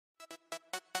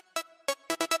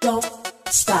don't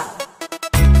stop.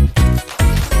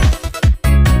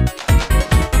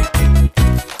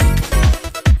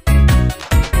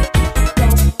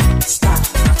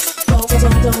 Don't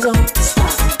stop. Don't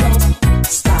stop.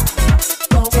 Don't stop.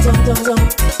 Don't stop.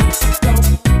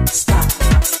 Don't stop.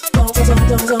 Don't stop.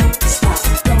 Don't.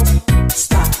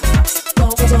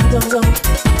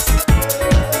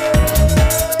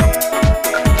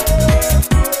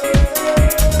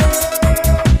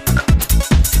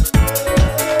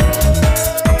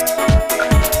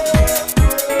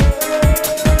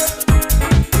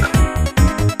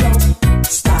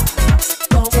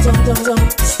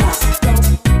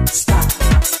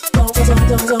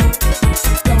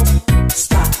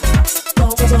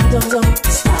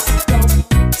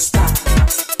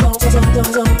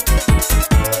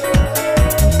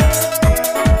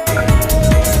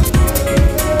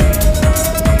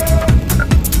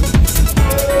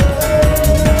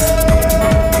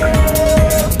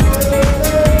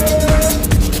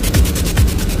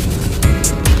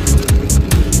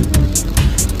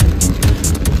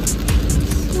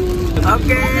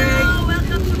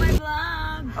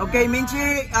 Okay,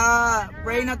 Minchi,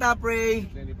 pray na ta, pray.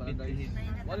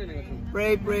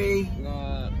 Pray.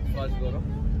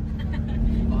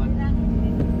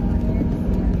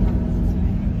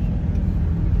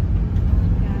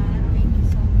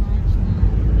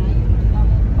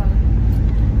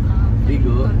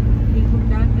 Bigo. Bigo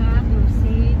dagat, or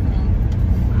safe, and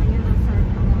ayan ang sa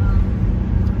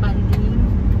banding.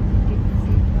 Kita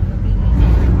safe na gabi.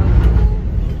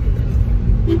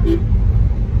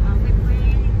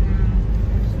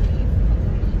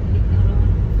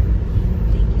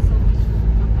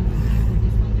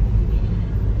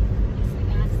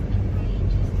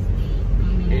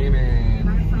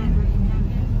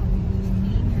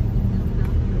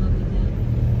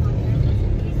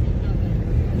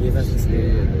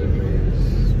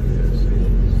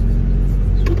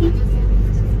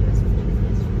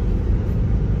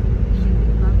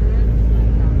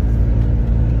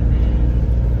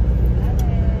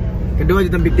 Kedua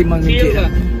juta biktima Minchi.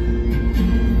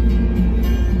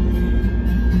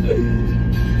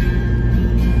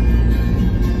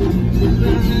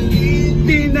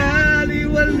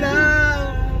 Pinaliwala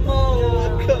ako.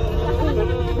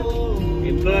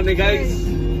 Intro na nih guys.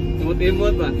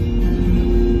 Imut-imut pa.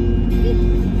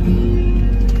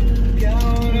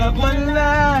 Na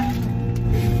pala.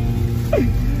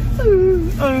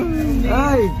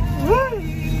 Ay.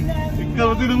 Ikaw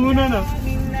tinong muna na.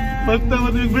 Basta mo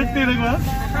yung birthday na ba?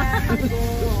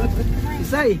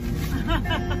 Isay.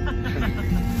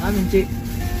 Minchi.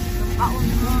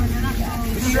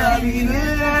 Sabi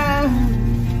nila.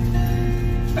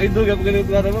 Idol ka po ganun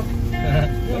klaro mo?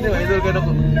 Hindi ba? Idol ka na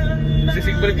po.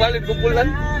 Sisig balik-balik, kumpulan.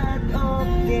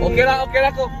 Okay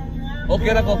na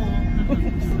ko.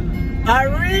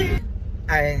 Ari!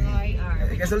 Ay.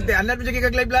 Kasulti, anlat mo siya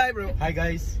kag-live bro. Hi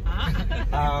guys.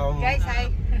 Guys,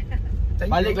 hi.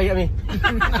 Balik lagi kami.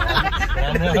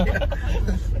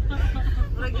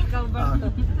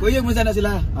 Kuyog mo sana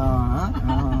sila.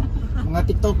 Mga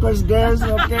TikTokers, girls,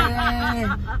 okay.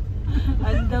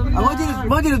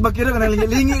 Mo jenis bakira kana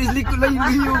lingi islik ko lang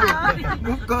liyo.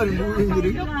 Bukan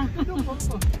lingi.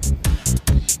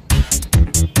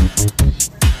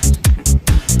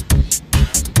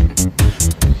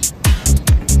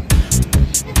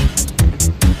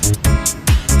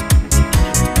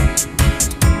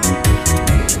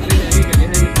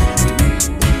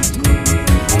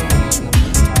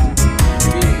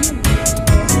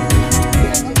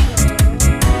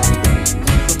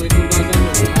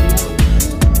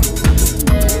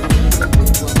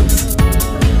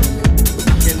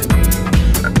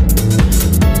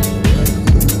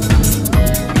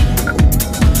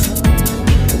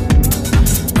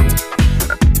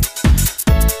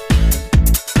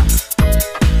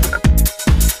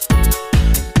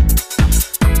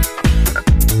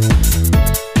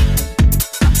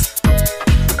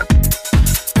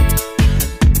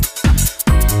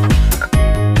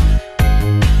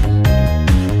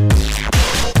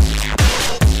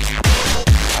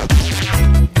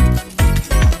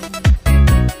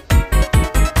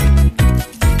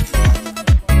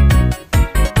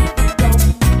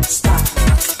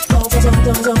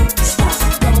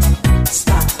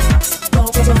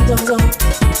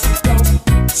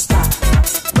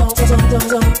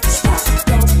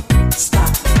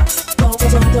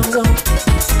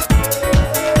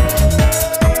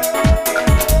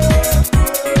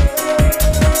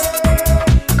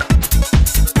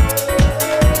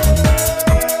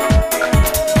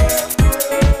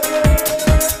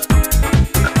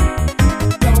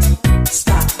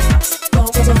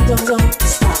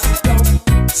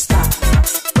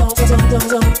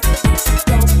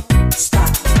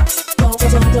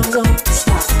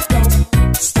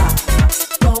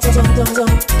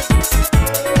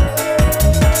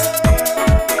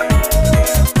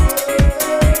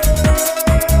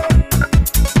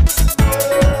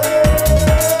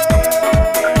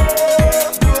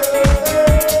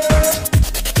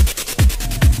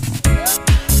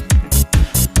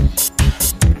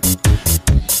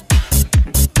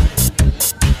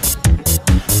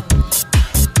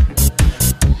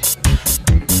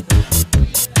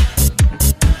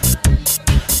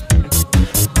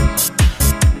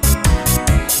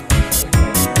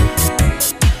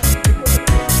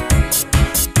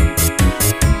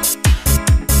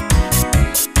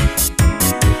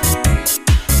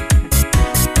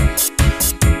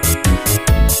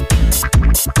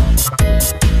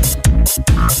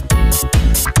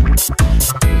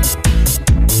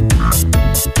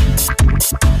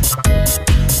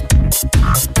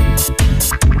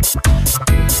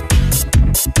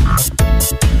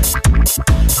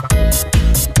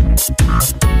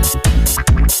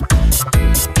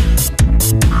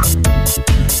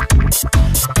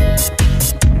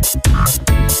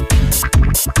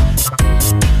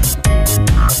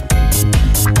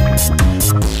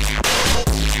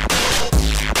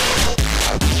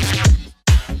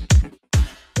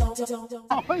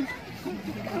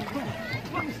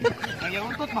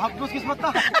 Yang untot mahapdos kis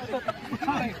mata.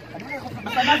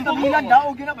 Basta tabilan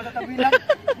daog yun na basta tabilan.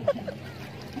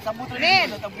 Sabot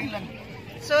rin sa tabilan.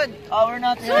 Sud. We're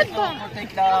not here to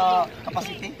protect the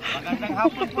capacity. Magandang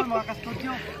hapon po mga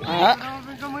ka-studio.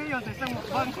 Grabe ka mo yun sa isang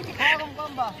mukbang. Parang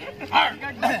bamba.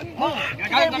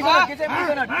 Kasi mo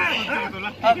sunod.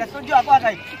 Ka-studio ako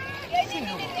akay.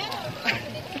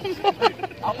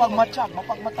 Mapagmata.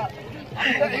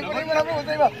 Ikunin mo na po.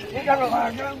 Ikaw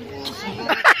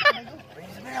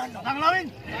Tang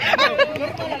namin!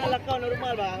 Normal na lalakaw,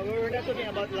 normal ba? We're not talking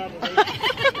about love.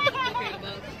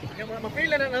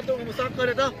 Mapila na nato ang musako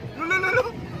na ito.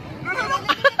 Lulu!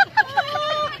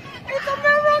 It's a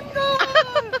miracle!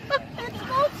 It's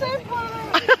not safe for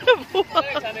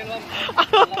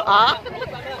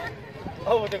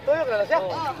Oh, magtagtoyo ka na siya?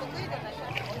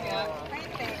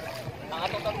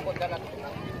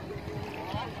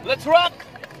 Let's rock!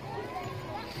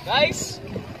 Guys!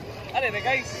 Ano na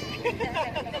guys?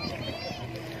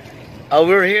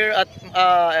 We're here at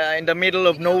in the middle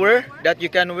of nowhere that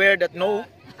you can wear that no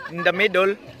in the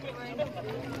middle.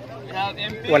 We have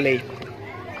MP. Wale.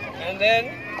 And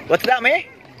then What's that, me?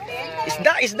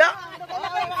 Isda?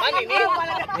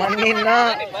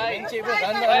 Manina.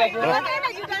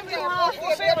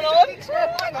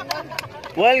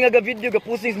 Wal nga ga video ga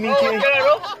pusing minki.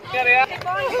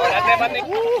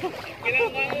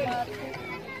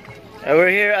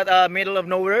 We're here at middle of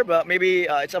nowhere, but maybe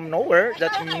it's some nowhere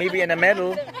that's maybe in the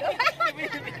middle.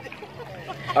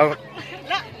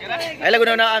 Ay lago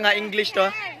na nga English to.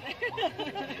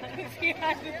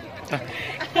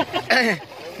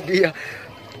 Dia.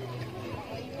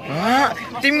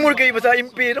 Timur kayo ba sa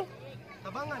impero?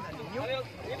 Tabangan na ninyo.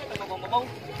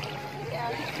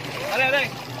 Alay.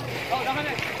 Oh, dahan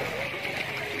na.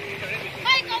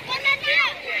 Ay, kokonan na.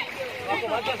 Ako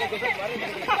mata sa kusog bari.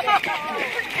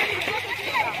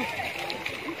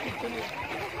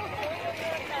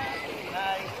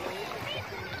 Hi.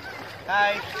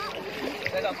 Dai,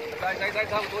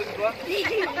 kamu tuh gua.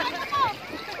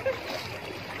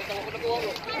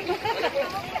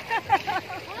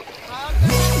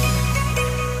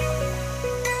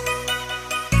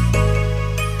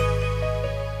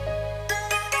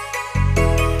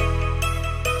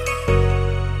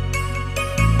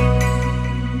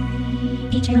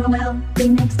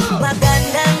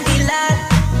 Magandang dilag,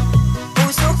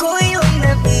 puso ko yung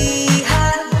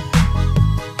nabihag.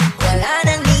 Wala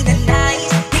nang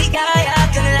ninanais, di kaya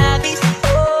kang labis.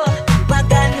 Oh,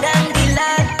 magandang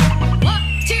dilag. 1,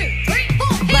 2, 3,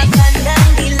 4. Magandang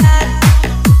dilag,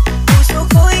 puso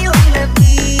ko yung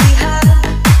nabihag.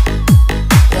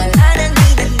 Wala nang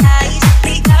ninanais,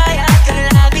 di kaya kang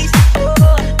labis.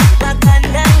 Oh,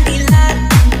 magandang dilag.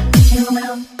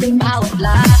 Bawat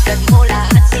lakad mo,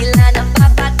 lahat sila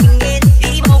napapatingin.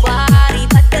 Di mo wari,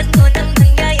 ba't ganun ang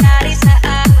nangyayari sa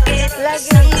akin?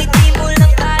 Isang ngiti mo lang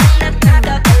parang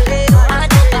nagkakabaliw.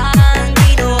 Ano ba ang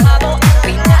ginawa mo?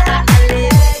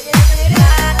 Pinakaalim.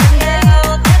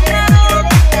 Kakanaw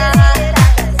kita,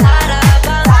 para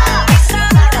bang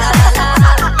isang kalala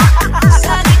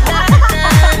sa gitna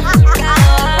ng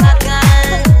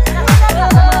kawakan.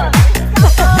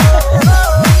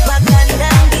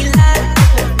 Magandang dilag,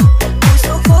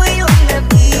 puso ko yung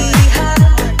nabihag.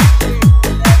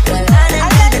 Wala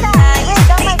nang ninanais,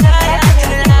 di kaya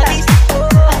kang labis. Oh,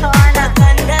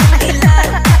 magandang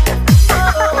dilag.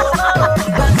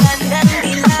 Magandang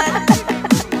dilag,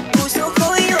 puso ko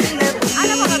yung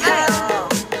nabihag.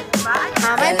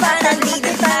 Wala nang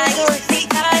ninanais, di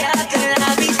kaya kang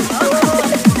labis. Oh,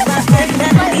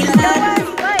 magandang dilag.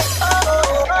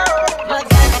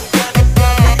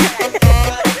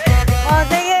 Oh,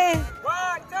 sige.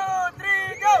 1, 2,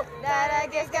 3, go! Dara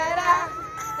keskara,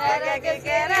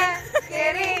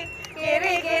 kiri,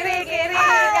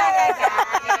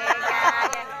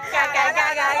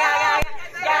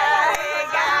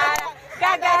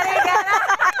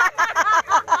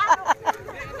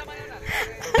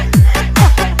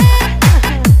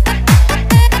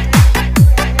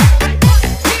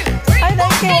 ay,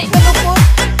 dahil kalupot.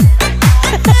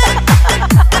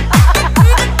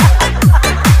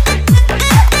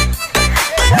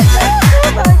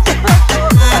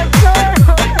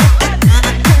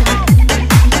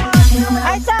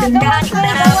 Ay, saan? Kahit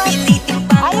napilitin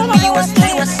pang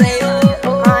umiwas-iwas sa'yo,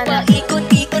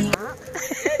 paikot-ikot.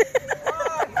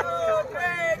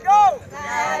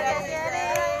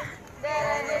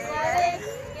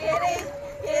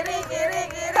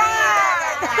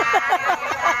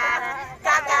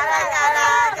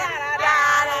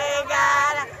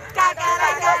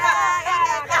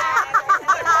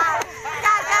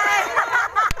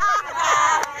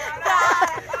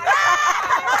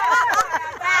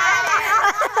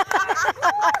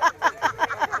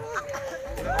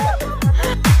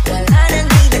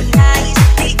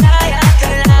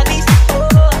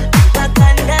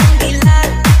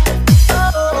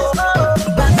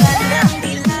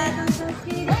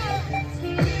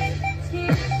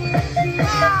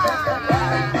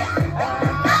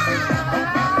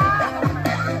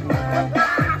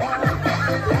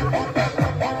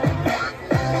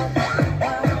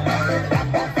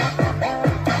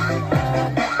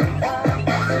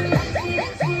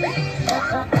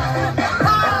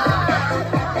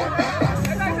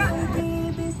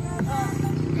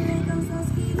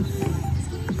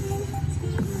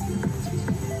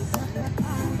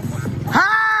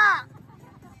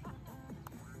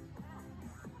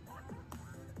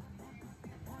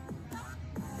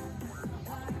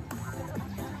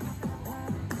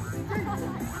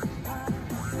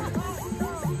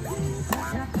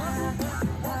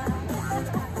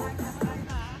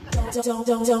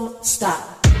 don't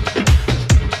stop.